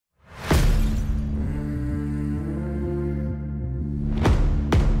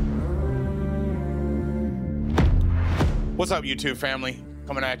What's up, YouTube family?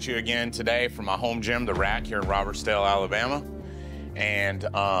 Coming at you again today from my home gym, The Rack, here in Robertsdale, Alabama. And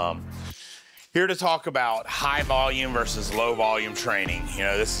here to talk about high volume versus low volume training. You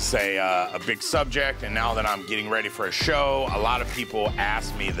know, this is a big subject, and now that I'm getting ready for a show, a lot of people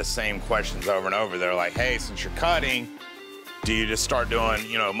ask me the same questions over and over. They're like, hey, since you're cutting, do you just start doing,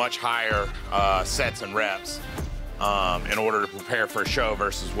 you know, much higher sets and reps in order to prepare for a show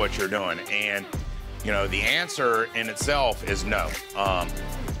versus what you're doing? And you know, the answer in itself is no.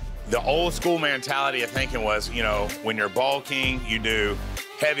 The old school mentality of thinking was, you know, when you're bulking, you do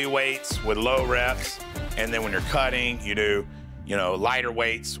heavy weights with low reps, and then when you're cutting, you do, you know, lighter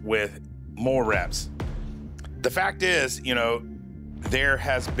weights with more reps. The fact is, you know, there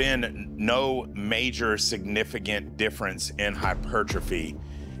has been no major significant difference in hypertrophy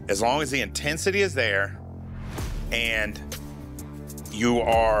as long as the intensity is there and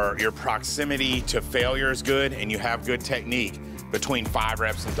your proximity to failure is good and you have good technique between 5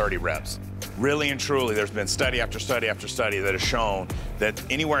 reps and 30 reps. Really and truly, there's been study after study after study that has shown that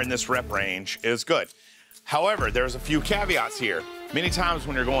anywhere in this rep range is good. However, there's a few caveats here. Many times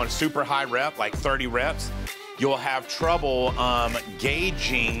when you're going super high rep, like 30 reps, you'll have trouble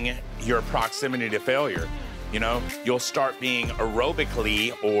gauging your proximity to failure. You know, you'll start being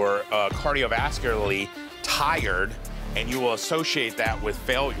aerobically or cardiovascularly tired, and you will associate that with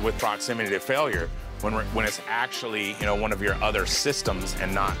proximity to failure when it's actually, you know, one of your other systems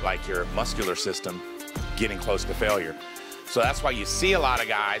and not like your muscular system getting close to failure. So that's why you see a lot of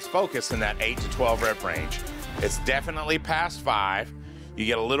guys focus in that 8 to 12 rep range. It's definitely past 5. You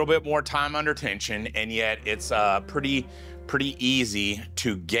get a little bit more time under tension, and yet it's pretty easy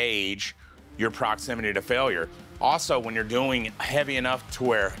to gauge your proximity to failure. Also, when you're doing heavy enough to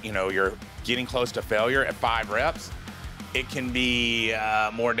where, you know, you're getting close to failure at 5 reps, it can be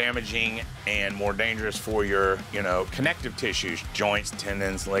more damaging and more dangerous for your, you know, connective tissues, joints,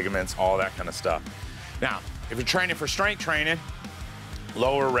 tendons, ligaments, all that kind of stuff. Now, if you're training for strength training,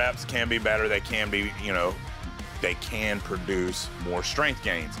 lower reps can be better. They can be, you know, they can produce more strength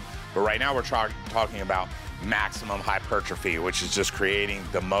gains. But right now we're talking about maximum hypertrophy, which is just creating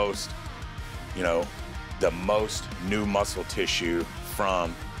the most, you know, the most new muscle tissue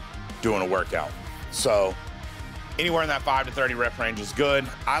from doing a workout. So anywhere in that 5 to 30 rep range is good.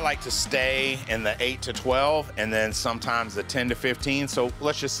 I like to stay in the 8 to 12 and then sometimes the 10 to 15. So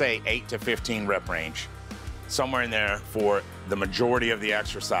let's just say 8 to 15 rep range, somewhere in there for the majority of the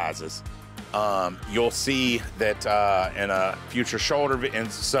exercises. You'll see that in a future in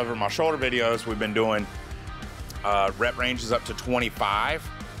some of my shoulder videos, we've been doing rep ranges up to 25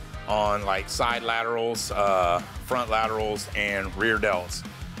 on like side laterals, front laterals, and rear delts.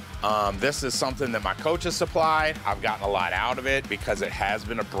 This is something that my coaches supplied. I've gotten a lot out of it because it has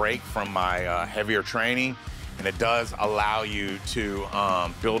been a break from my heavier training, and it does allow you to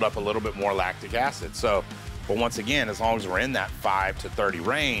build up a little bit more lactic acid. So, but once again, as long as we're in that 5 to 30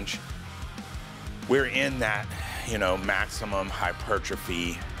 range, we're in that, you know, maximum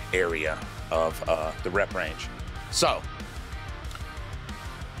hypertrophy area of the rep range. So,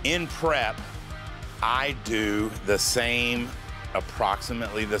 in prep, I do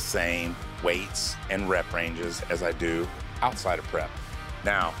approximately the same weights and rep ranges as I do outside of prep.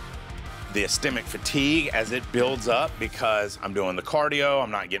 Now, the ischemic fatigue, as it builds up because I'm doing the cardio,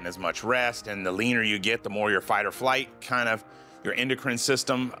 I'm not getting as much rest, and the leaner you get, the more your fight or flight kind of, your endocrine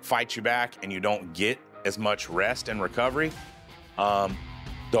system fights you back and you don't get as much rest and recovery,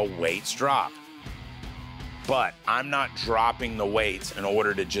 the weights drop. But I'm not dropping the weights in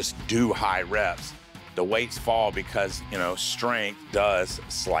order to just do high reps. The weights fall because, you know, strength does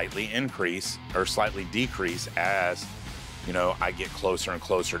slightly increase or slightly decrease as, you know, I get closer and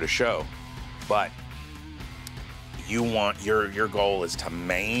closer to show. But you want, your goal is to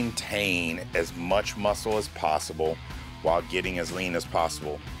maintain as much muscle as possible while getting as lean as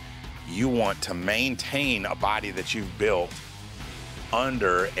possible. You want to maintain a body that you've built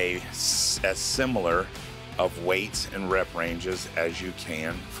under as similar of weights and rep ranges as you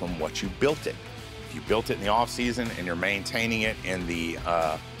can from what you built it. If you built it in the off season and you're maintaining it in the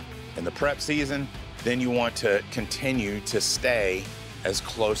prep season, then you want to continue to stay as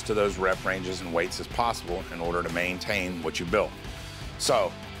close to those rep ranges and weights as possible in order to maintain what you built.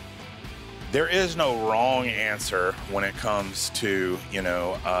 So there is no wrong answer when it comes to, you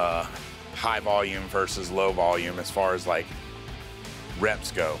know, high volume versus low volume as far as like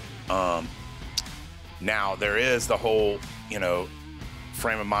reps go. Now there is the whole, you know,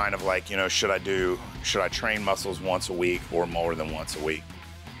 frame of mind of like, you know, should I train muscles once a week or more than once a week?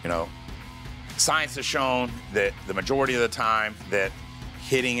 You know, science has shown that the majority of the time that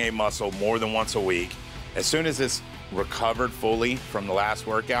hitting a muscle more than once a week, as soon as it's recovered fully from the last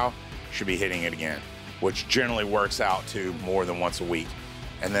workout should be hitting it again, which generally works out to more than once a week.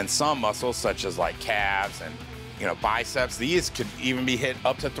 And then some muscles, such as like calves and biceps, these could even be hit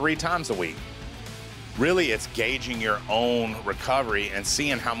up to 3 times a week. Really, it's gauging your own recovery and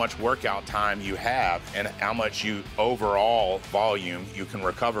seeing how much workout time you have and how much overall volume you can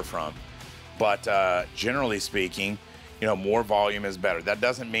recover from. But generally speaking, more volume is better. That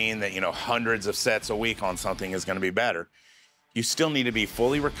doesn't mean that, hundreds of sets a week on something is going to be better. You still need to be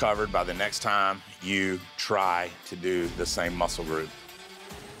fully recovered by the next time you try to do the same muscle group.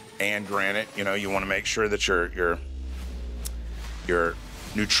 And granted, you want to make sure that your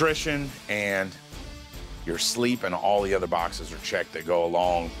nutrition and your sleep and all the other boxes are checked that go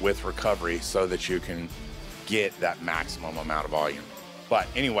along with recovery so that you can get that maximum amount of volume. But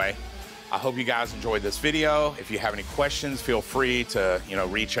anyway, I hope you guys enjoyed this video. If you have any questions, feel free to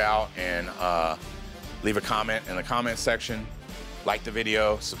reach out and leave a comment in the comment section. Like the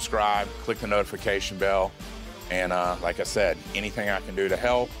video, subscribe, click the notification bell. And like I said, anything I can do to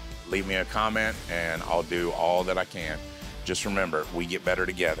help, leave me a comment and I'll do all that I can. Just remember, we get better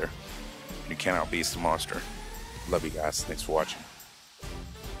together. You cannot beat the monster. Love you guys. Thanks for watching.